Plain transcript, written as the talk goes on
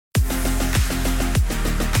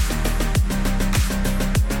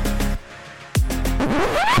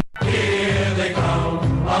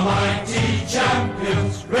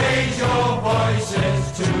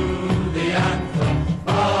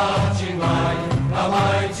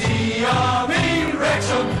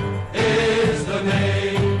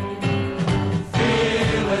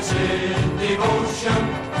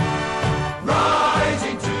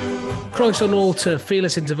Croeso nôl to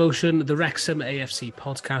Fearless in Devotion, the Wrexham AFC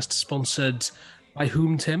podcast, sponsored by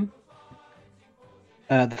whom, Tim?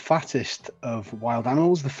 The fattest of wild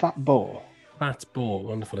animals, the Fat Boar. Fat Boar,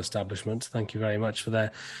 wonderful establishment. Thank you very much for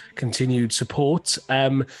their continued support.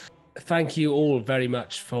 Thank you all very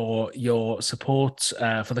much for your support,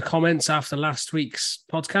 for the comments after last week's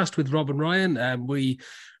podcast with Rob and Ryan. We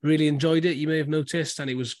really enjoyed it, you may have noticed, and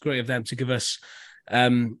it was great of them to give us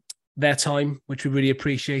their time, which we really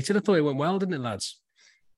appreciated. I thought it went well, didn't it, lads?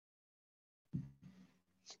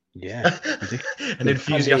 Yeah. An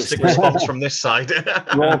enthusiastic response from this side.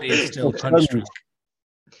 Andy is still punch drunk.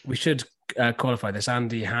 We should qualify this.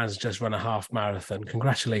 Andy has just run a half marathon.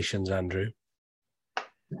 Congratulations, Andrew.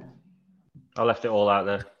 I left it all out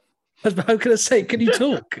there. How can I say? Can you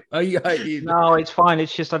talk? No, it's fine.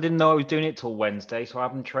 It's just I didn't know I was doing it till Wednesday, so I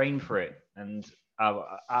haven't trained for it. And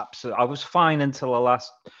I was fine until the last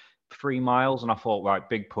 3 miles, and I thought, right,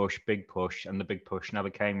 big push, and the big push never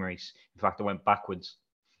came, Reese. In fact, I went backwards.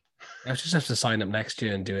 I just have to sign up next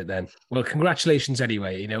year and do it then. Well, congratulations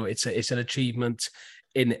anyway. You know, it's an achievement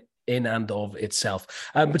in and of itself.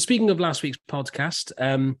 But speaking of last week's podcast,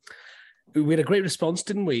 we had a great response,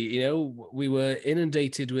 didn't we? You know, we were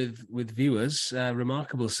inundated with viewers,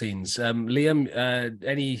 remarkable scenes. Liam,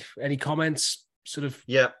 any comments sort of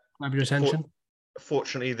grab your attention?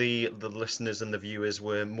 Fortunately, the listeners and the viewers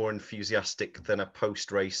were more enthusiastic than a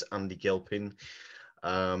post-race Andy Gilpin.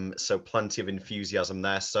 So plenty of enthusiasm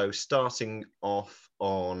there. So starting off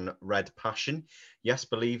on Red Passion, yes,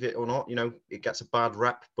 believe it or not, you know, it gets a bad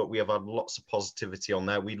rep, but we have had lots of positivity on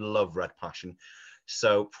there. We love Red Passion.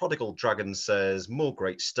 So Prodigal Dragon says, more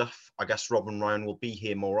great stuff. I guess Rob and Ryan will be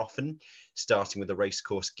here more often, starting with the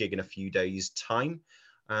racecourse gig in a few days' time.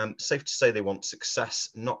 Safe to say they want success,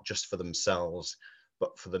 not just for themselves,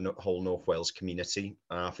 but for the whole North Wales community.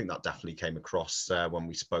 I think that definitely came across when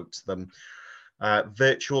we spoke to them.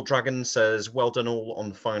 Virtual Dragon says, well done all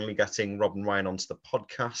on finally getting Rob and Ryan onto the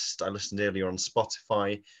podcast. I listened earlier on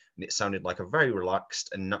Spotify, and it sounded like a very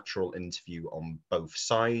relaxed and natural interview on both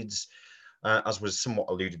sides. As was somewhat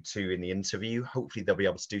alluded to in the interview, hopefully they'll be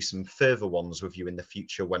able to do some further ones with you in the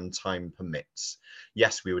future when time permits.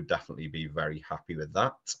 Yes, we would definitely be very happy with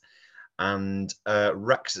that. And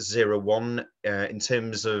Rex01, in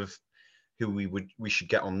terms of who we should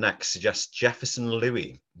get on next, suggests Jefferson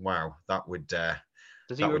Louis. Wow, that would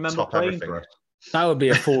does he remember top playing everything. For us? That would be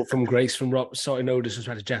a fall from grace from Rob. Sorry, no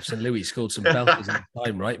disrespect to Jefferson Louis, scored some belters in the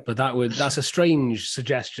time, right? But that's a strange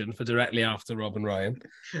suggestion for directly after Rob and Ryan.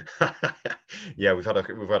 Yeah, we've had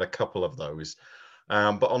a couple of those.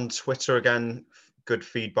 But on Twitter again, good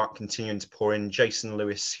feedback continuing to pour in. Jason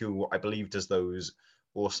Lewis, who I believe does those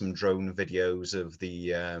awesome drone videos of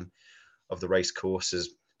the race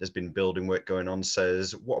courses, there's been building work going on,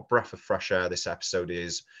 says, what a breath of fresh air this episode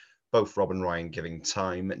is. Both Rob and Ryan giving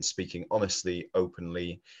time and speaking honestly,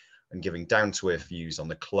 openly, and giving down-to-earth views on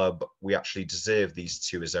the club. We actually deserve these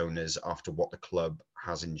two as owners after what the club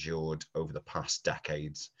has endured over the past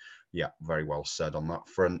decades. Yeah, very well said on that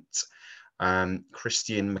front.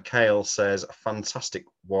 Christian McHale says, a fantastic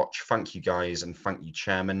watch. Thank you, guys, and thank you,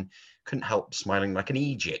 Chairman. Couldn't help smiling like an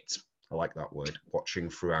Egypt. I like that word, watching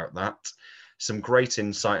throughout that. Some great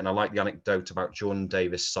insight, and I like the anecdote about Jordan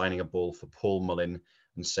Davis signing a ball for Paul Mullin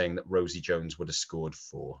and saying that Rosie Jones would have scored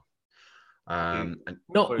 4. And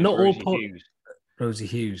not all Rosie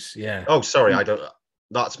Hughes, yeah. Oh, sorry, I don't.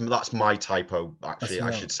 That's my typo. Actually,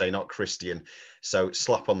 I should say, not Christian. So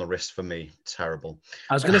slap on the wrist for me. Terrible.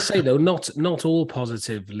 I was going to say though, not all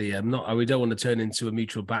positive, Liam. We don't want to turn into a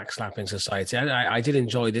mutual backslapping society. I did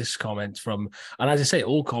enjoy this comment from, and as I say,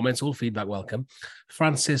 all comments, all feedback welcome.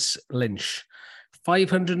 Francis Lynch.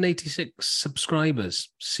 586 subscribers.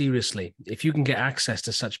 Seriously, if you can get access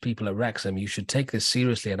to such people at Wrexham, you should take this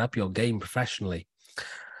seriously and up your game professionally.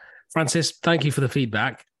 Francis, thank you for the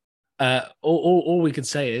feedback. All we can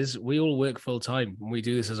say is we all work full time and we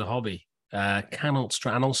do this as a hobby. I cannot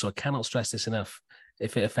stress this enough.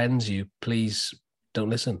 If it offends you, please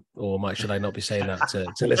don't listen. Or should I not be saying that to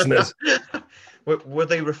listeners? Were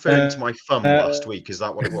they referring to my thumb last week? Is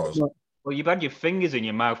that what it was? Well, you've had your fingers in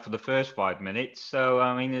your mouth for the first 5 minutes, so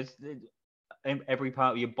I mean, every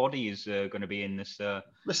part of your body is going to be in this.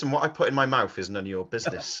 Listen, what I put in my mouth is none of your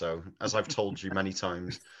business. So, as I've told you many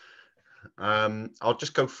times, I'll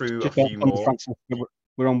just go through a few more. Francis,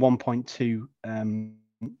 we're on 1.2.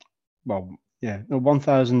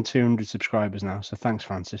 1,200 subscribers now. So thanks,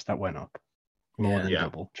 Francis. That went up more than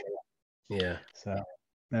double. Yeah. So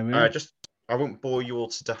there we go. I won't bore you all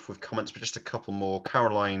to death with comments, but just a couple more.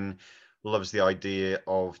 Caroline loves the idea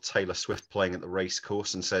of Taylor Swift playing at the race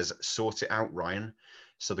course and says, sort it out, Ryan.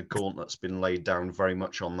 So the gauntlet's been laid down very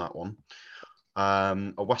much on that one.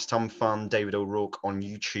 A West Ham fan, David O'Rourke on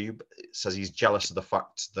YouTube, says he's jealous of the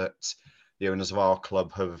fact that the owners of our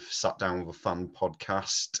club have sat down with a fan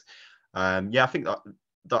podcast. I think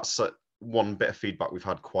that's one bit of feedback we've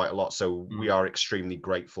had quite a lot. So we are extremely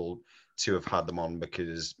grateful to have had them on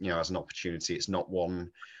because, as an opportunity, it's not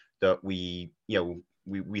one that we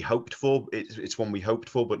hoped for. It's one we hoped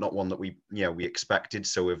for, but not one that we expected.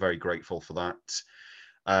 So we're very grateful for that.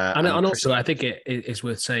 And also, I think it's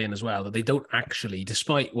worth saying as well that they don't actually,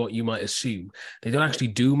 despite what you might assume, they don't actually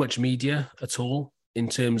do much media at all in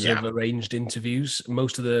terms of arranged interviews.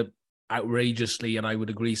 Most of the outrageously, and I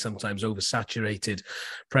would agree sometimes oversaturated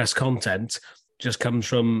press content just comes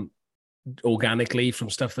from organically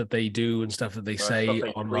from stuff that they do and stuff that they say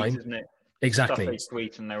online. Tweet, isn't it? Exactly. Stuff they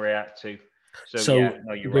tweet and they react to. So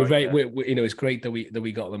you're we're right. it's great that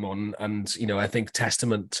we got them on, and I think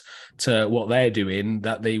testament to what they're doing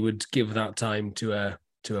that they would give that time to a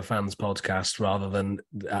fans podcast rather than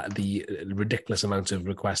the ridiculous amount of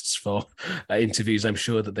requests for interviews I'm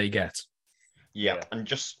sure that they get. Yeah, and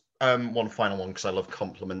just one final one because I love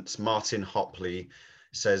compliments. Martin Hopley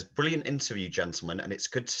says, "Brilliant interview, gentlemen, and it's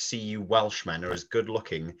good to see you Welshmen are as good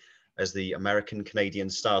looking as the American Canadian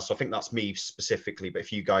stars." So I think that's me specifically, but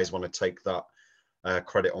if you guys want to take that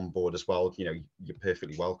credit on board as well, you're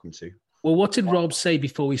perfectly welcome to. Well, what did Rob say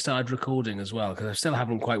before we started recording as well? Because I still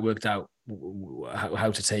haven't quite worked out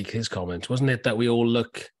how to take his comment. Wasn't it that we all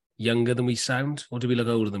look younger than we sound, or do we look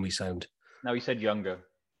older than we sound? No, he said younger.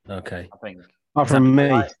 Okay. I think. Apart from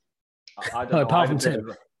me. I don't know. Apart from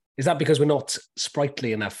Tim. Is that because we're not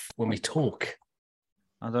sprightly enough when we talk?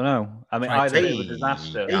 I don't know. I mean, I had a bit of a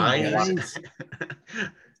disaster.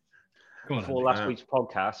 Before last week's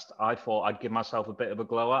podcast, I thought I'd give myself a bit of a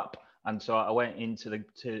glow up, and so I went into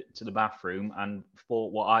the bathroom and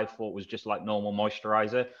thought what I thought was just like normal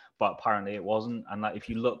moisturizer, but apparently it wasn't. And that if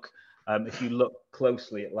you look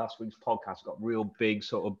closely at last week's podcast, I've got real big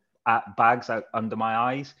sort of bags out under my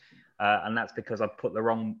eyes. And that's because I put the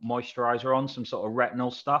wrong moisturizer on, some sort of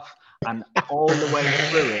retinol stuff. And all the way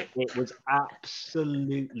through it, it was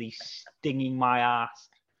absolutely stinging my ass.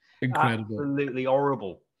 Incredible. Absolutely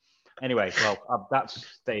horrible. Anyway, well, that's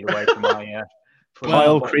stayed away from my...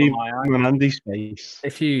 Kyle cream on Andy's face.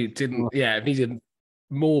 If you needed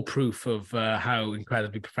more proof of how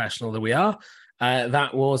incredibly professional that we are,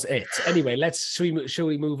 that was it. Anyway, shall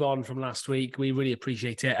we move on from last week? We really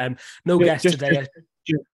appreciate it. No guest today.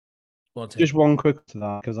 Just one quick to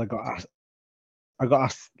that, because I got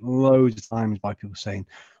asked loads of times by people saying,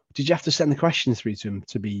 "Did you have to send the questions through to him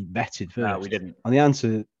to be vetted first?" No, we didn't. And the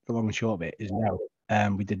answer, the long and short of it, is no.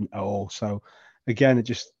 We didn't at all. So again, it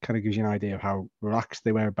just kind of gives you an idea of how relaxed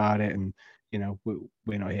they were about it, and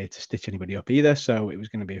we're not here to stitch anybody up either. So it was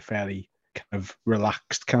going to be a fairly kind of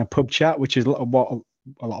relaxed kind of pub chat, which is what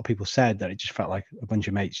a lot of people said, that it just felt like a bunch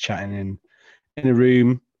of mates chatting in a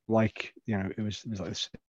room, like it was like the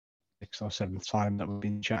 6th or 7th time that we've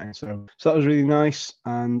been chatting. So that was really nice.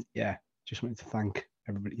 And yeah, just wanted to thank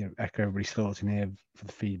everybody, echo everybody's thoughts in here for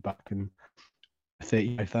the feedback, and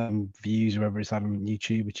 35,000 views or whatever it's had on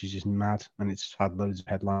YouTube, which is just mad. And it's had loads of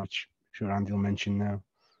headlines, which I'm sure Andy will mention now.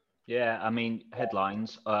 Yeah, I mean,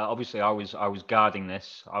 headlines. Obviously, I was guarding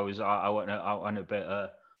this. I went a bit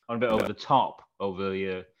over the top over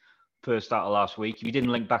the first start of last week. If you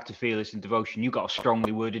didn't link back to Fearless in Devotion, you got a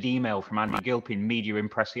strongly worded email from Andy Gilpin, Media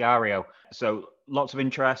Impresario. So lots of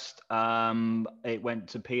interest. It went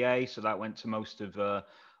to PA, so that went to most of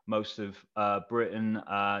Britain.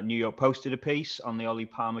 New York Post did a piece on the Ollie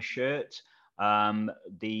Palmer shirt.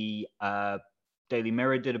 The Daily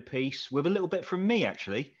Mirror did a piece with a little bit from me,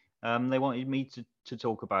 actually. They wanted me to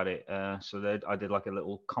talk about it, so I did like a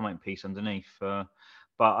little comment piece underneath.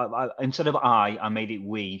 But instead of I made it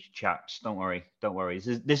we, chaps. Don't worry.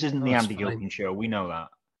 This isn't the Andy Gilpin show. We know that.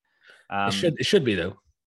 It should be though.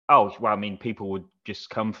 Oh well, I mean, people would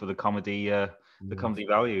just come for the comedy, the comedy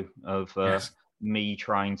value of me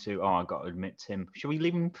trying to. Oh, I got to admit, Tim. Should we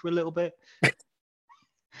leave him for a little bit?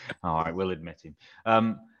 All right, we'll admit him.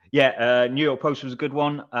 New York Post was a good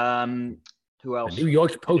one. Who else? The New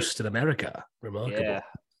York Post in America. Remarkable. Yeah.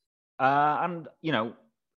 And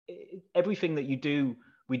everything that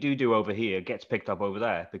we do over here gets picked up over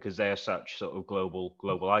there because they are such sort of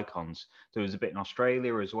global icons. There was a bit in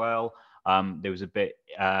Australia as well. There was a bit,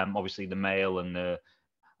 obviously the Mail and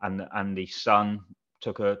the Sun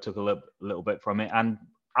took a little bit from it. And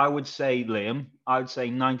I would say, Liam,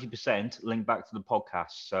 90% link back to the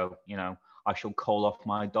podcast. So, I shall call off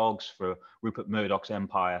my dogs for Rupert Murdoch's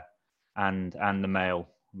empire and the Mail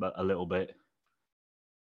a little bit.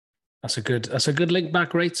 That's a good link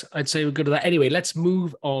back rate. I'd say we're good at that. Anyway, let's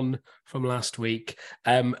move on from last week.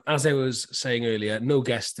 As I was saying earlier, no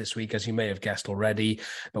guest this week, as you may have guessed already,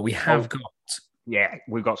 but we have got. Yeah,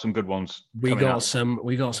 we've got some good ones. We got some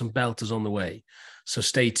belters on the way. So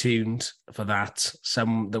stay tuned for that.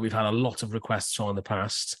 Some that we've had a lot of requests on in the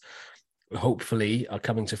past, hopefully are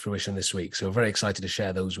coming to fruition this week. So very excited to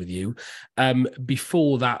share those with you.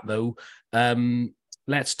 Before that though,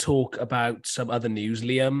 let's talk about some other news.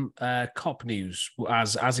 Liam, COP news,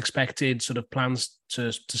 as expected, sort of plans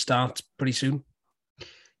to start pretty soon.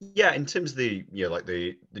 Yeah, in terms of the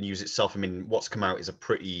the news itself, I mean, what's come out is a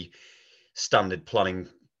pretty standard planning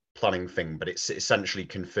thing, but it's essentially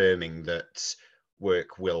confirming that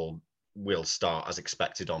work will start as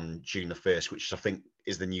expected on June the 1st, which I think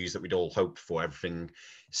is the news that we'd all hoped for. Everything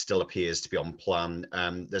still appears to be on plan.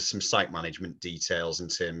 There's some site management details in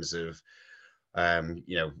terms of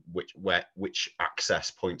which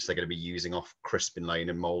access points they're going to be using off Crispin Lane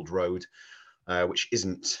and Mould Road, which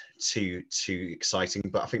isn't too exciting.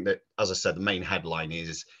 But I think that, as I said, the main headline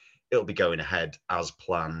is it'll be going ahead as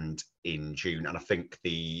planned in June. And I think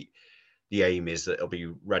the aim is that it'll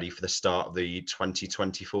be ready for the start of the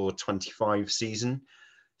 2024-25 season.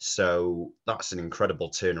 So that's an incredible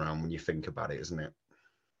turnaround when you think about it, isn't it?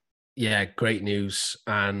 Yeah, great news.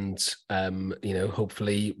 And,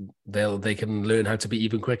 hopefully they can learn how to be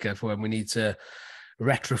even quicker for when we need to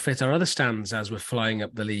retrofit our other stands as we're flying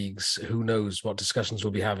up the leagues. Who knows what discussions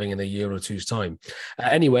we'll be having in a year or two's time.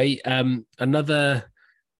 Anyway, another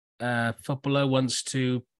footballer wants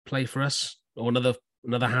to play for us, or another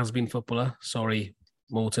has-been footballer. Sorry,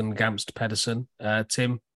 Morton, Gamst, Pedersen,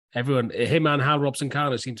 Tim. Everyone, him and Hal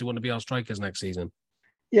Robson-Carter seem to want to be our strikers next season.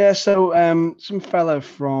 Yeah, so some fella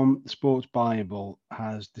from the Sports Bible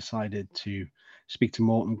has decided to speak to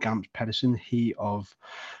Morton Gamst Pedersen, he of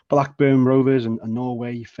Blackburn Rovers and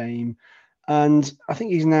Norway fame. And I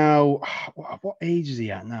think he's now, what age is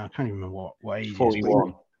he at now? I can't even remember what age 41.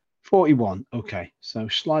 Is. 41, okay. So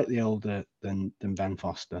slightly older than Ben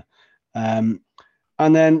Foster. And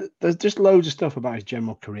then there's just loads of stuff about his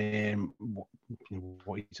general career and what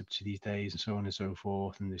he's up to these days and so on and so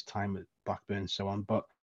forth, and his time at Blackburn and so on.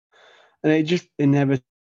 And it just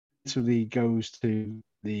inevitably goes to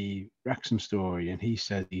the Wrexham story. And he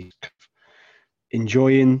said he's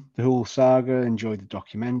enjoying the whole saga, enjoyed the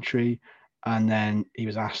documentary. And then he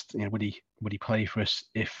was asked, would he play for us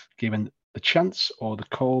if given the chance or the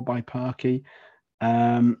call by Parky?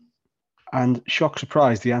 And shock,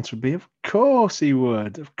 surprise, the answer would be, of course he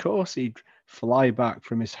would. Of course he'd fly back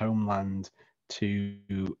from his homeland to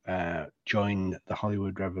join the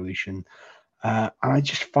Hollywood Revolution. And I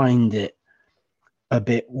just find it a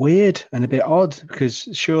bit weird and a bit odd, because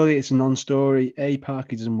surely it's a non-story. A,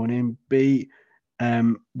 Parky doesn't want him. B,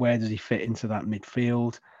 where does he fit into that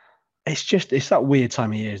midfield? It's that weird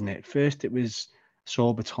time of year, isn't it? First it was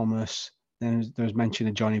Sorba Thomas. Then there was mention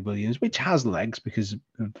of Johnny Williams, which has legs because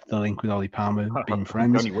of the link with Ollie Palmer being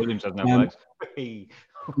friends. Johnny Williams has no legs.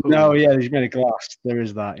 No, yeah, he's made of glass. There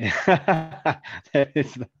is that. Yeah. There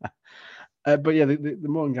is that. But yeah, the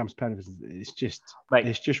Morton Gamst Pedersen, it's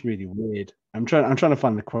just really weird. I'm trying to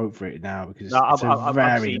find the quote for it now because I've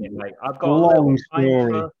seen it, mate. I've got long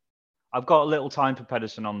story. I've got a little time for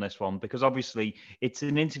Pedersen on this one because obviously it's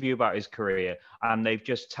an interview about his career and they've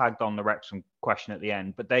just tagged on the Wrexham question at the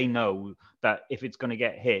end, but they know that if it's going to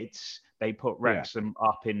get hits, they put Wrexham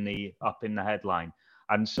up in the headline.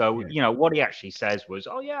 And so, what he actually says was,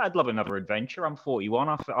 "Oh yeah, I'd love another adventure. I'm 41.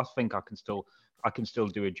 I think I can still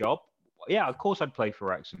do a job. Yeah, of course I'd play for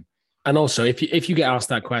Wrexham." And also, if you get asked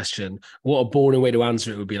that question, what a boring way to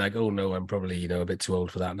answer it would be like, "Oh no, I'm probably a bit too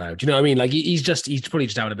old for that now." Do you know what I mean? Like he's probably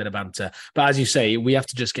just having a bit of banter. But as you say, we have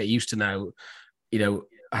to just get used to now.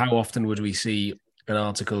 How often would we see an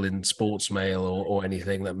article in Sports Mail or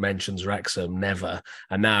anything that mentions Wrexham? Never.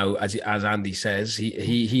 And now, as Andy says,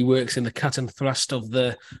 he works in the cut and thrust of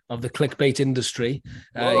the clickbait industry.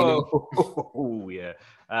 Oh yeah.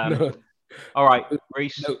 No. All right,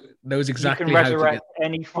 Reece. Knows exactly. You can resurrect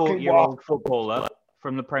any 40-year-old footballer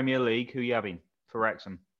from the Premier League. Who you having for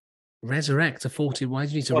Wrexham? Resurrect a 40. Why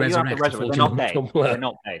do you need to resurrect a 40-year-old footballer? They're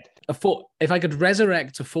not dead. If I could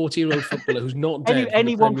resurrect a 40-year-old footballer who's not dead,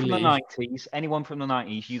 anyone from the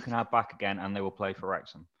 90s, you can have back again, and they will play for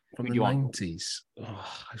Wrexham. From the 90s. You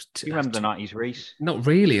remember the 90s, Reece? Not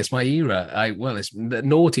really. It's my era. It's the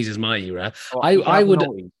noughties is my era. I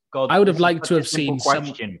would have liked to have seen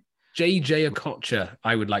some. JJ Okocha,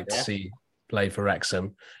 I would like to see play for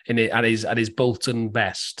Wrexham at his Bolton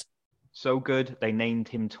best. So good, they named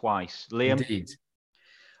him twice. Liam? Indeed.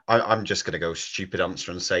 I'm just going to go stupid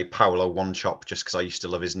answer and say Paolo One Chop, just because I used to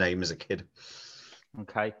love his name as a kid.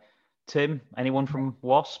 Okay. Tim, anyone from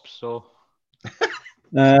Wasps or?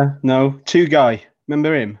 No, two guy.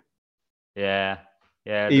 Remember him? Yeah,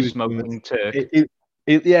 He the was smoking Turk.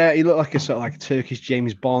 Yeah, he looked like a sort of like Turkish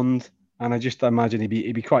James Bond, and I just imagine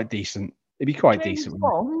he'd be quite decent. He'd be quite James decent.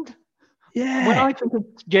 Bond? Yeah. When I think of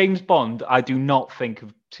James Bond, I do not think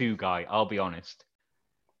of two guy. I'll be honest.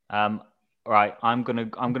 Right, I'm gonna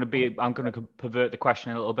pervert the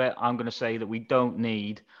question a little bit. I'm gonna say that we don't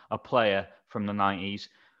need a player from the 90s.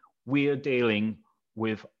 We are dealing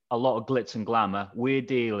with a lot of glitz and glamour. We're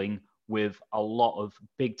dealing with a lot of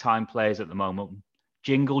big time players at the moment.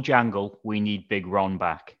 Jingle jangle, we need Big Ron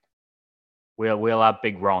back. We'll have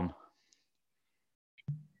Big Ron.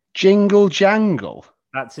 Jingle jangle.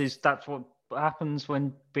 That's what happens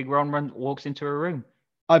when Big Ron walks into a room.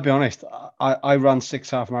 I'll be honest. I ran 6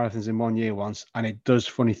 half marathons in 1 year once, and it does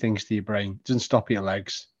funny things to your brain. It doesn't stop your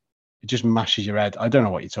legs. It just mashes your head. I don't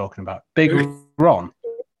know what you're talking about. Big Ron.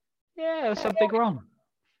 Yeah, let's have Big Ron.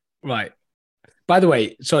 Right. By the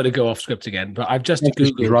way, sorry to go off script again, but I've just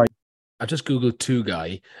Googled two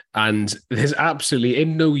guy, and there's absolutely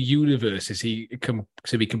in no universe is he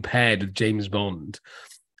to be compared with James Bond.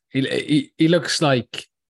 He looks like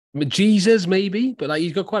Jesus, maybe, but like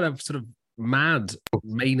he's got quite a sort of mad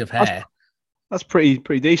mane of hair. That's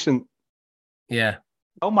pretty decent. Yeah.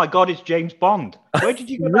 Oh my God, it's James Bond. Where did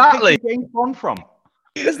you get Exactly. that James Bond from?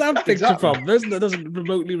 Where's that picture from? That doesn't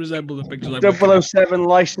remotely resemble the picture. 007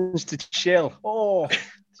 License to Chill. Oh,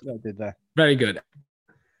 that's what I did there. Very good.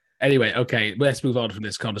 Anyway, okay, let's move on from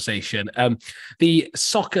this conversation. The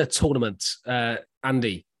soccer tournament,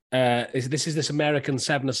 Andy. This is this American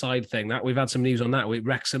 7-a-side thing that we've had some news on that.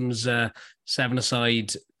 Wrexham's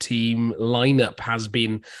 7-a-side team lineup has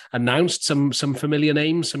been announced. Some familiar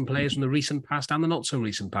names, some players from the recent past and the not so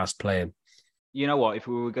recent past playing. You know what? If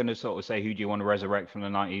we were going to sort of say who do you want to resurrect from the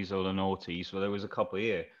 90s or the noughties, well, there was a couple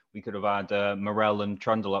here. We could have had Morrell and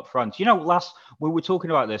Trundle up front. You know, we were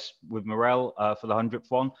talking about this with Morrell for the 100th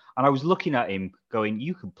one, and I was looking at him going,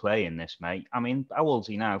 you could play in this, mate. I mean, how old's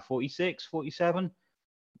he now? 46, 47?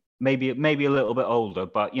 Maybe a little bit older,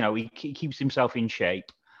 but, you know, he keeps himself in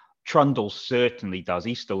shape. Trundle certainly does.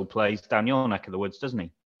 He still plays down your neck of the woods, doesn't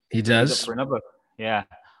he? He does. He's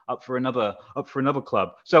up for another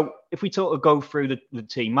club. So if we sort of go through the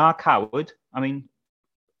team, Mark Howard, I mean,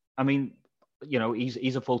 you know,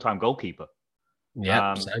 he's a full-time goalkeeper.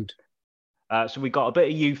 Yeah, sound. So we got a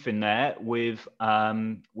bit of youth in there with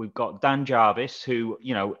we've got Dan Jarvis, who,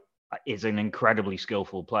 you know, is an incredibly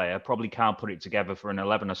skillful player. Probably can't put it together for an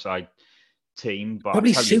 11-a-side team, but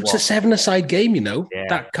probably suits a 7-a-side game, you know, yeah.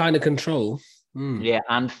 That kind of control. Yeah,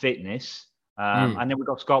 and fitness. And then we've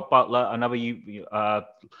got Scott Butler, another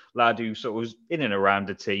lad who sort of was in and around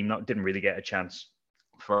the team, didn't really get a chance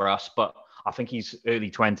for us, but I think he's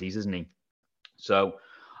early 20s, isn't he? So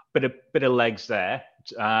bit of legs there.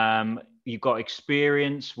 You've got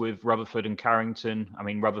experience with Rutherford and Carrington. I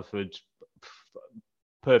mean, Rutherford's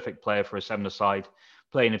perfect player for a 7-a-side,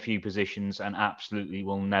 playing a few positions and absolutely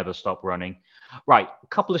will never stop running. Right, a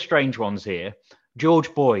couple of strange ones here.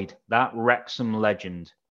 George Boyd, that Wrexham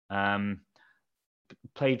legend,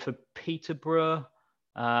 played for Peterborough,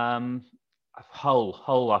 Hull.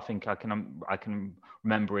 I think I can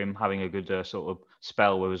remember him having a good sort of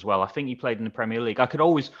spell with as well. I think he played in the Premier League. I could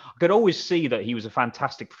always see that he was a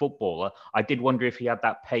fantastic footballer. I did wonder if he had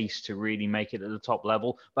that pace to really make it at the top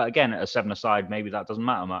level. But again, at a 7-a-side, maybe that doesn't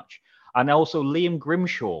matter much. And also Liam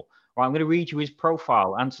Grimshaw. Right, I'm going to read you his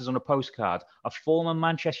profile, answers on a postcard. A former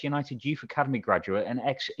Manchester United Youth Academy graduate and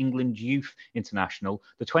ex-England Youth International,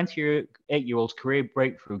 the 28-year-old's career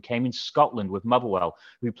breakthrough came in Scotland with Motherwell,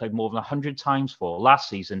 who he played more than 100 times for. Last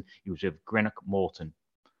season, he was with Greenock Morton.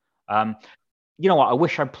 You know what? I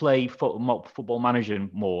wish I'd played Football Manager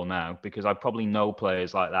more now, because I probably know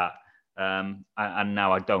players like that. And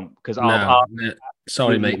now I don't. Because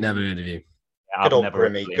sorry, mate, never heard of you. Good old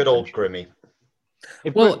Grimmy.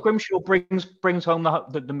 If Grimshaw brings home the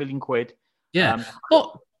 £1 million, yeah.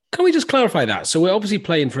 Well, can we just clarify that? So we're obviously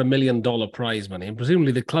playing for $1 million prize money, and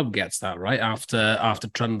presumably the club gets that, right? After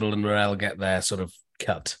Trundle and Morrell get their sort of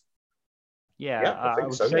cut. Yeah, I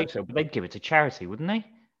would say so, but they'd give it to charity, wouldn't they?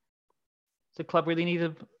 The club really needs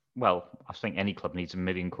I think any club needs £1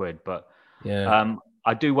 million, but yeah.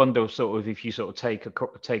 I do wonder sort of if you sort of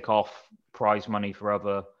take off prize money for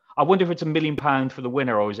other. I wonder if it's £1 million for the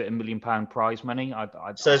winner, or is it £1 million prize money?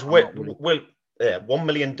 Says $1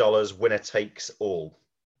 million, winner takes all.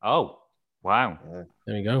 Oh, wow!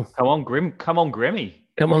 There you go. Come on, Grimmy.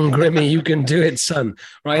 Come on, Grimmy, you can do it, son.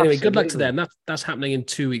 Right, anyway, good luck to Absolutely. them. That's happening in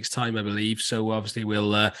 2 weeks' time, I believe. So obviously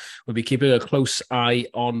we'll be keeping a close eye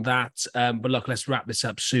on that. But look, let's wrap this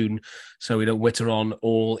up soon so we don't witter on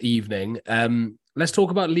all evening. Let's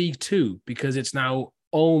talk about League Two because it's now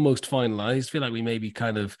almost finalised. I feel like we may be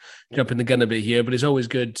kind of jumping the gun a bit here, but it's always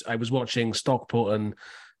good. I was watching Stockport and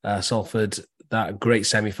Salford, that great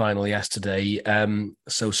semi-final yesterday.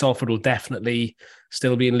 So Salford will definitely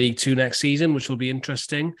still be in League Two next season, which will be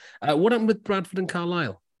interesting. What happened with Bradford and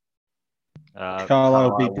Carlisle?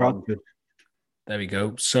 Carlisle beat won. Bradford. There we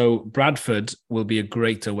go. So Bradford will be a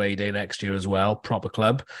great away day next year as well. Proper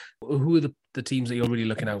club. Who are the teams that you're really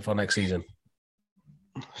looking out for next season?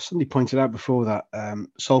 Somebody pointed out before that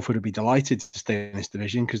Salford would be delighted to stay in this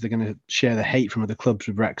division because they're going to share the hate from other clubs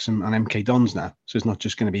with Wrexham and MK Dons now. So it's not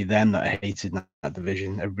just going to be them that are hated in that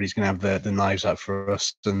division. Everybody's going to have the knives out for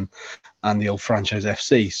us and the old franchise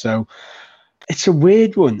FC. So it's a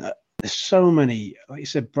weird one. There's so many. Like you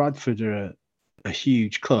said, Bradford are a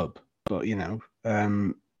huge club, but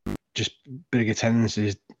just big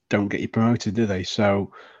attendances don't get you promoted, do they?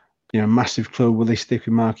 So massive club. Will they stick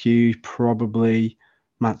with Mark Hughes? Probably.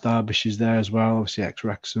 Matt Derbishire's there as well, obviously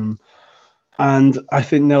ex-Wrexham. And I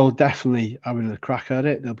think they'll definitely have a crack at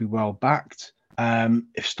it. They'll be well backed.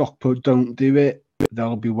 If Stockport don't do it,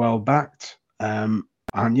 they'll be well backed. And,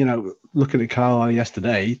 looking at Carlisle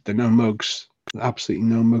yesterday, they're no mugs, absolutely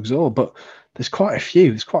no mugs at all. But there's quite a few.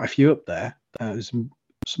 There's quite a few up there. There's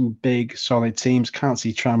some big, solid teams. Can't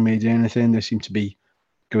see Tranmere doing anything. They seem to be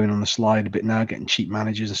going on the slide a bit now, getting cheap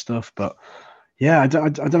managers and stuff. But yeah, I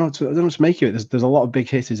don't know what to make of it. There's a lot of big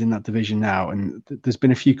hitters in that division now, and there's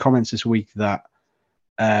been a few comments this week that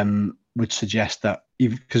would suggest that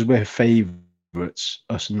because we're favourites,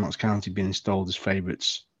 us and Notts County being installed as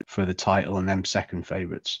favourites for the title and them second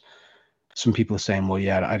favourites. Some people are saying, well,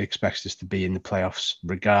 yeah, I'd expect us to be in the playoffs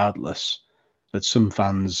regardless. But some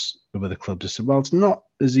fans of other clubs have said, well, it's not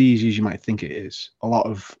as easy as you might think it is. A lot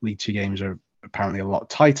of League Two games are apparently a lot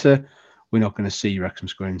tighter. We're not going to see Wrexham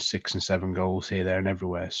scoring 6 and 7 goals here, there, and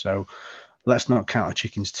everywhere. So let's not count our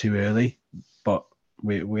chickens too early. But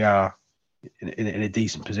we are in a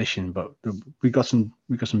decent position. But we got some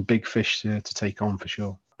big fish to take on for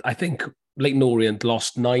sure. I think Leyton Orient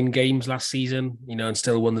lost 9 games last season, and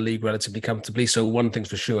still won the league relatively comfortably. So one thing's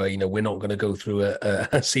for sure, we're not going to go through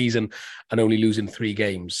a season and only losing 3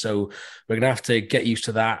 games. So we're going to have to get used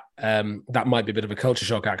to that. That might be a bit of a culture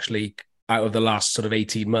shock, actually, out of the last sort of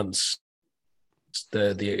 18 months.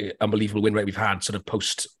 The unbelievable win rate we've had sort of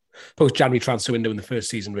post January transfer window in the first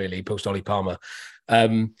season, really, post Ollie Palmer.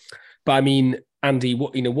 But I mean, Andy,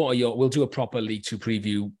 what are your? We'll do a proper League Two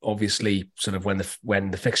preview, obviously, sort of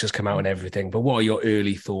when the fixtures come out and everything. But what are your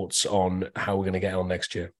early thoughts on how we're going to get on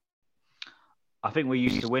next year? I think we're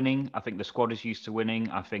used to winning. I think the squad is used to winning.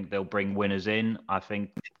 I think they'll bring winners in. I think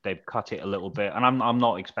they've cut it a little bit, and I'm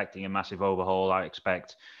not expecting a massive overhaul. I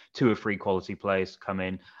expect 2 or 3 quality players to come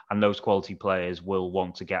in, and those quality players will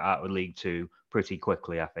want to get out of League Two pretty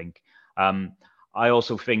quickly, I think. I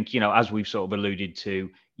also think, as we've sort of alluded to,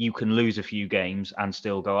 you can lose a few games and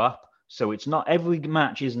still go up. So it's not every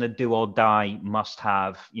match isn't a do or die must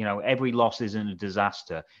have. Every loss isn't a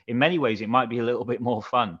disaster. In many ways, it might be a little bit more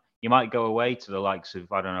fun. You might go away to the likes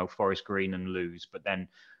of, I don't know, Forest Green and lose, but then,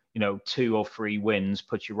 2 or 3 wins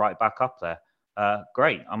put you right back up there.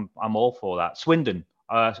 Great. I'm all for that. Swindon.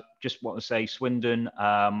 Just want to say Swindon.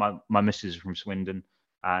 My missus is from Swindon,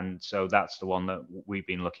 and so that's the one that we've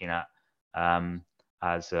been looking at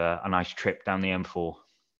as a nice trip down the M4.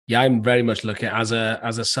 Yeah, I'm very much looking as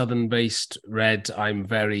a southern-based Red. I'm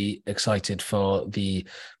very excited for the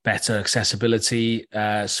better accessibility.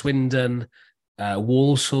 Swindon,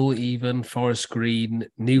 Walsall, even Forest Green,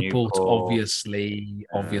 Newport. Obviously.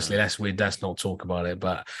 Let's not talk about it.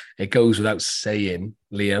 But it goes without saying,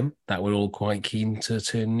 Liam, that we're all quite keen to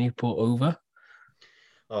turn Newport over.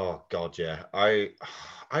 Oh God, yeah.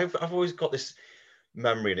 I've always got this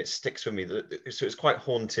memory, and it sticks with me. So it's quite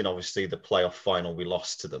haunting. Obviously, the playoff final we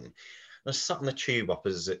lost to them. I sat in the tube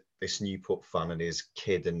opposite this Newport fan and his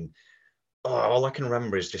kid, and all I can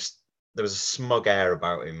remember is just there was a smug air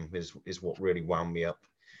about him. Is what really wound me up.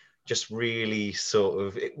 Just really sort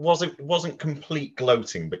of it wasn't complete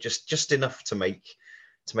gloating, but just enough to make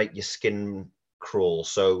your skin crawl.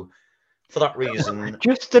 So for that reason,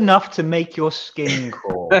 just enough to make your skin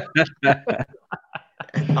crawl.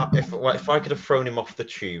 If I could have thrown him off the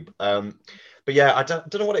tube. But yeah, I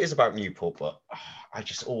don't know what it is about Newport, but I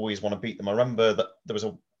just always want to beat them. I remember that there was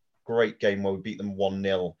a great game where we beat them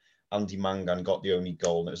 1-0. Andy Mangan got the only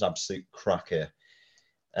goal, and it was absolute cracker.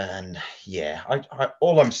 And yeah, I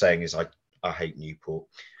all I'm saying is I hate Newport.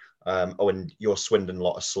 Oh, and your Swindon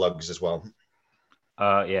lot of slugs as well.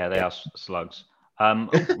 Yeah, they are slugs.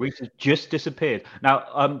 Reese has just disappeared.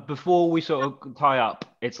 Now, before we sort of tie up,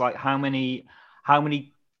 it's like how many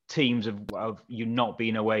teams have you not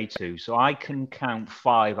been away to? So I can count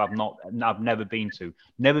 5. I've never been to.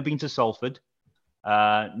 Never been to Salford.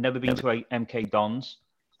 Never been to MK Dons.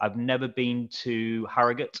 I've never been to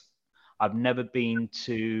Harrogate. I've never been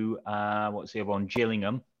to what's the other one?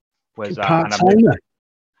 Gillingham. Where's that? Part-timer.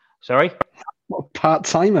 Sorry? What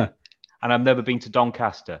part-timer? And I've never been to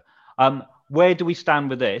Doncaster. Where do we stand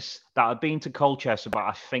with this? That I've been to Colchester, but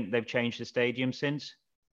I think they've changed the stadium since.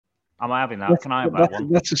 Am I having that? Can I have that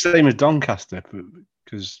one? That's the same as Doncaster,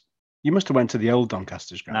 because you must have went to the old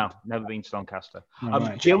Doncaster's ground. No, never been to Doncaster.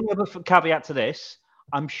 Right. The only other caveat to this,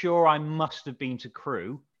 I'm sure I must have been to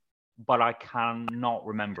Crewe, but I cannot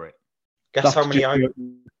remember it. Guess how many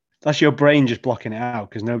that's your brain just blocking it out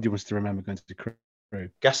because nobody wants to remember going to Crewe.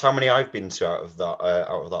 Guess how many I've been to out of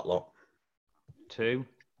that lot? 2.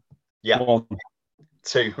 Yeah. 1.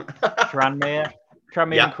 2. Tranmere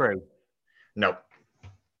Yeah. and Crewe. No.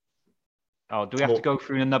 Oh, do we have to go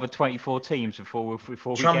through another 24 teams before we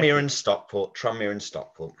Tranmere and Stockport. Tranmere and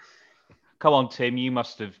Stockport. Come on, Tim. You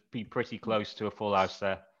must have been pretty close to a full house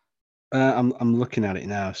there. I'm looking at it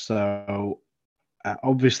now. So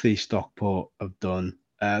obviously Stockport have done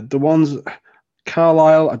the ones.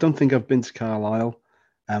 Carlisle. I don't think I've been to Carlisle.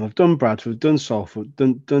 I've done Bradford, I've done Salford,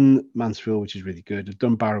 done Mansfield, which is really good. I've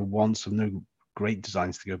done Barrow once. I've no great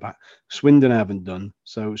designs to go back. Swindon I haven't done.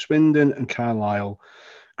 So Swindon and Carlisle.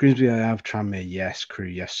 Grimsby I have. Tranmere yes. Crewe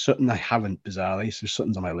yes. Sutton I haven't, bizarrely. So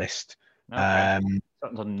Sutton's on my list. Okay.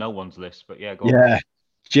 Sutton's on no one's list, but yeah, go on. Yeah.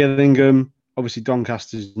 Gillingham, obviously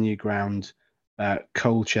Doncaster's new ground.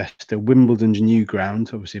 Colchester, Wimbledon's new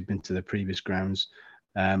ground. Obviously I've been to the previous grounds.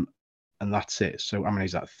 And that's it. So how many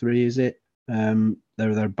is that? 3, is it?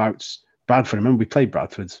 Thereabouts. Bradford. I remember we played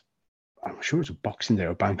Bradford. I'm sure it was a Boxing Day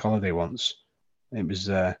or bank holiday once. It was,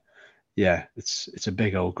 it's a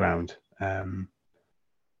big old ground.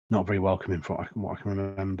 Not very welcoming for what I can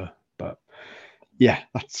remember, but yeah,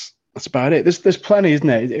 that's about it. There's plenty, isn't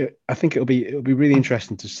it? I think it'll be really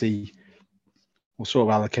interesting to see what sort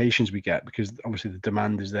of allocations we get because obviously the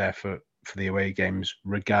demand is there for the away games,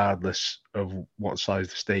 regardless of what size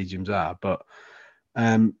the stadiums are. But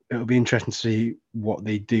it'll be interesting to see what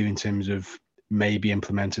they do in terms of maybe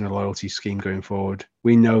implementing a loyalty scheme going forward.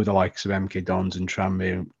 We know the likes of MK Dons and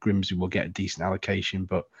Tranmere and Grimsby will get a decent allocation,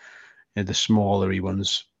 but the smaller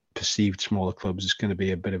ones, perceived smaller clubs, it's going to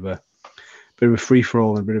be a bit of a free for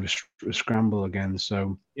all and a bit of a scramble again.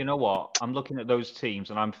 So you know what? I'm looking at those teams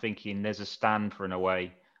and I'm thinking there's a stand for an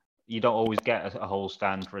away. You don't always get a whole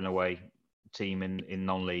stand for an away team in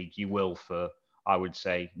non-league. You will for, I would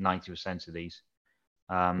say, 90% of these.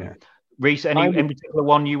 Reese, any particular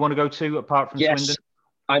one you want to go to apart from Swindon?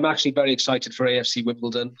 I'm actually very excited for AFC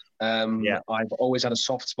Wimbledon. I've always had a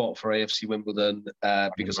soft spot for AFC Wimbledon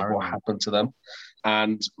because of what happened to them.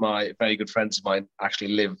 And my very good friends of mine actually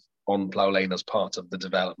live on Plough Lane as part of the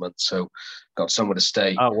development. So got somewhere to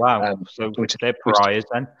stay. Oh, wow. So they're pariahs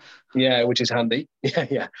then? Yeah, which is handy.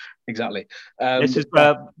 Yeah, exactly. This is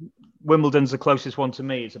Wimbledon's the closest one to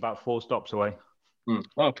me. It's about 4 stops away.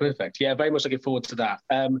 Oh, perfect. Yeah, very much looking forward to that.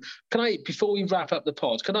 Before we wrap up the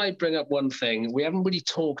pod, can I bring up one thing we haven't really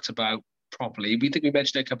talked about properly? We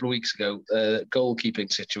mentioned it a couple of weeks ago,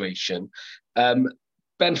 goalkeeping situation.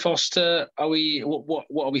 Ben Foster, what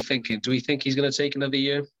are we thinking? Do we think he's going to take another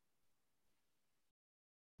year?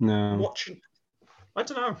 No. I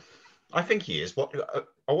don't know. I think he is.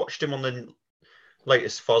 I watched him on the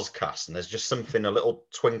latest Fozcast, and there's just something, a little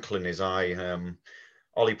twinkle in his eye.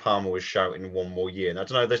 Ollie Palmer was shouting 1 more year. And I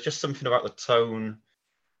don't know, there's just something about the tone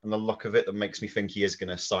and the look of it that makes me think he is going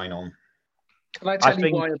to sign on. Can I tell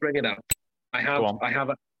you why I bring it up? I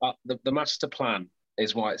have the master plan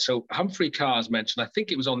is why. So Humphrey Carr's mentioned, I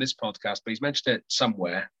think it was on this podcast, but he's mentioned it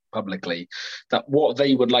somewhere publicly, that what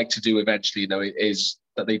they would like to do eventually, is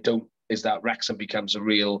that Wrexham becomes a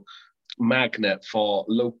real magnet for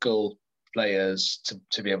local players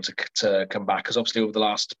to be able to come back. Because obviously over the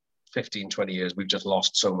last 15, 20 years, we've just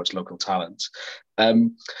lost so much local talent.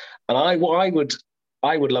 And I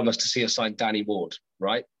would love us to see us sign Danny Ward,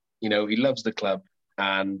 right? He loves the club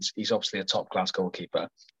and he's obviously a top-class goalkeeper.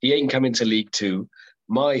 He ain't coming to League Two.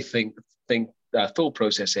 My thought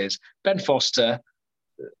process is Ben Foster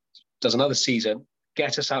does another season,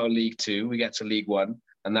 get us out of League Two, we get to League One,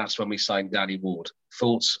 and that's when we sign Danny Ward.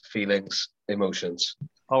 Thoughts, feelings, emotions.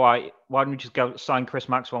 All right, why don't we just go sign Chris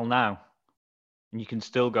Maxwell now? And you can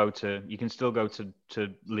still go to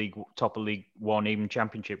league top of League One, even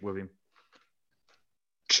Championship with him.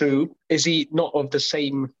 True. Is he not of the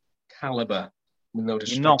same caliber. No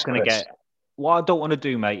disrespect, You're not going to Chris. get. What I don't want to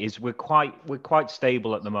do, mate, is we're quite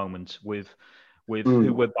stable at the moment with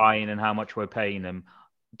who we're buying and how much we're paying them.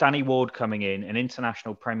 Danny Ward coming in, an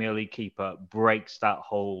international Premier League keeper, breaks that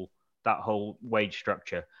whole wage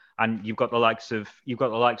structure. And you've got the likes of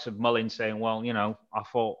Mullins saying, well, I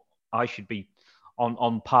thought I should be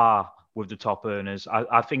on par with the top earners.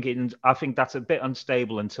 I think that's a bit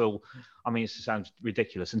unstable until, it sounds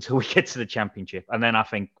ridiculous, until we get to the Championship, and then I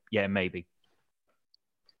think, yeah, maybe.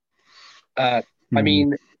 I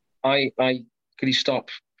could you stop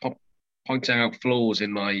pointing out flaws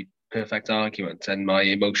in my perfect argument and my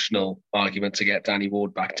emotional argument to get Danny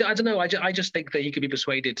Ward back? I don't know. I just think that he could be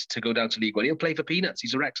persuaded to go down to League One. He'll play for peanuts.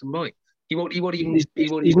 He's a Wrexham boy. He's not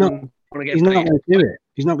going to do it.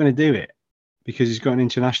 He's not going to do it because he's got an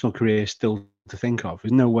international career still to think of.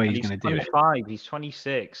 There's no way he's going to do it. He's 25. He's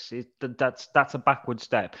 26. That's a backward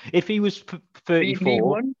step. If he was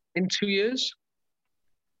 34 in 2 years.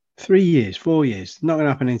 3 years, 4 years, not going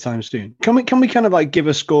to happen anytime soon. Can we kind of give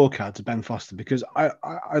a scorecard to Ben Foster? Because I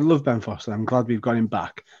love Ben Foster. I'm glad we've got him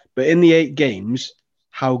back. But in the 8 games,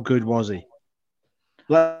 how good was he?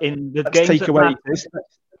 In the games take away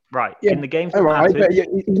right. Yeah, in the games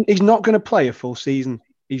he's not going to play a full season.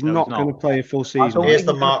 He's not going to play a full season. Here's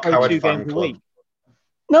the Mark Howard fan club.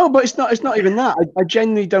 No, but it's not even that. I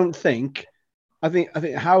genuinely don't think. I think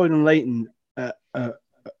Howard and Leighton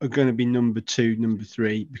are going to be number 2, number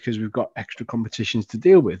 3 because we've got extra competitions to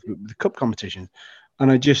deal with the cup competitions,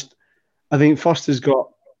 and I think Foster's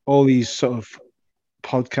got all these sort of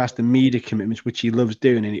podcast and media commitments which he loves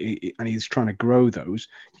doing, and he's trying to grow those.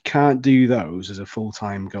 You can't do those as a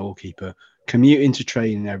full-time goalkeeper, commuting to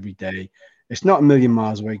training every day. It's not a million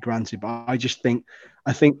miles away, granted, but I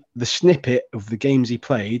think the snippet of the games he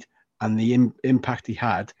played and the impact he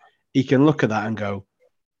had, he can look at that and go,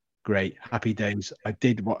 great, happy days. I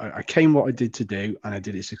did what I did to do, and I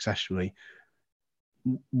did it successfully.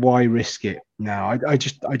 Why risk it now? I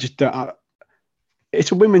just don't.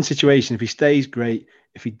 It's a win-win situation. If he stays, great.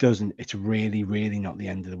 If he doesn't, it's really, really not the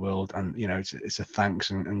end of the world. And it's a thanks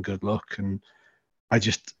and good luck. And I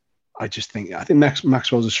think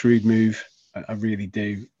Maxwell's a shrewd move. I really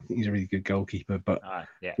do. I think he's a really good goalkeeper. But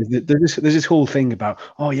there's this whole thing about,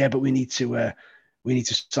 but we need to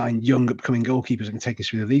sign young upcoming goalkeepers and take us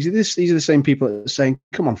through the leagues. These are the same people that are saying,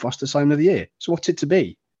 come on, Foster, sign of the year. So what's it to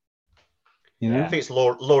be? I think it's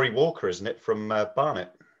Laurie Walker, isn't it, from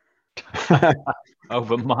Barnet?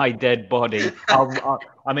 Over my dead body. I'm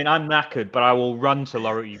knackered, but I will run to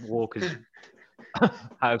Laurie Walker's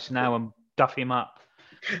house now and duff him up.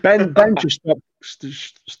 Ben just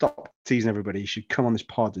stop teasing everybody. You should come on this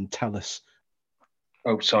pod and tell us.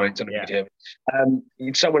 Oh, sorry, it's not a video.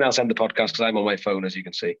 Someone else end the podcast because I'm on my phone, as you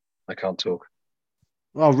can see. I can't talk.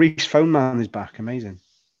 Oh, Reece Phone Man is back. Amazing.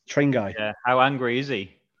 Train guy. Yeah. How angry is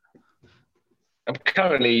he? I'm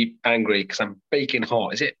currently angry because I'm baking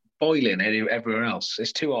hot. Is it boiling everywhere else?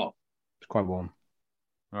 It's too hot. It's quite warm.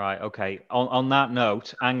 Right, okay. On that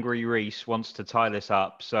note, Angry Reece wants to tie this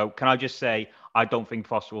up. So can I just say, I don't think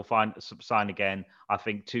Foster will sign again. I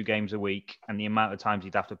think 2 games a week and the amount of times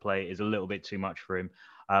he'd have to play is a little bit too much for him.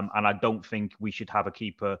 And I don't think we should have a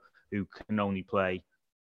keeper who can only play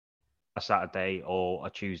a Saturday or a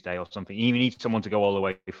Tuesday or something. You need someone to go all the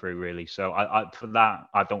way through, really. So for that,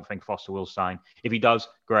 I don't think Foster will sign. If he does,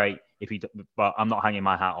 great. But I'm not hanging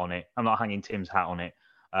my hat on it. I'm not hanging Tim's hat on it.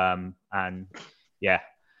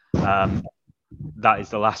 That is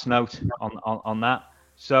the last note on that.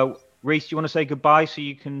 So, Reece, do you want to say goodbye so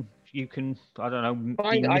you can I don't know.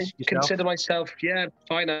 Fine, I consider myself,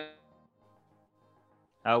 fine.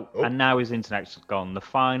 And now his internet's gone. The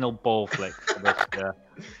final ball flick for this.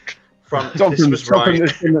 This was right.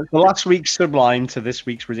 The last week's sublime to this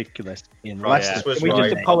week's ridiculous. Can we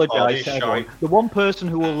just apologise to everyone? The one person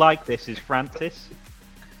who will like this is Francis.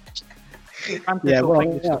 Francis will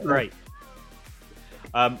think this is great.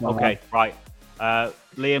 Okay, right.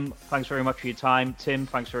 Liam, thanks very much for your time. Tim,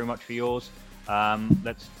 thanks very much for yours.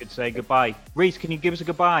 Let's say goodbye. Reece, can you give us a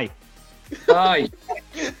goodbye? Bye.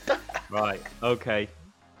 Right, okay.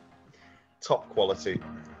 Top quality.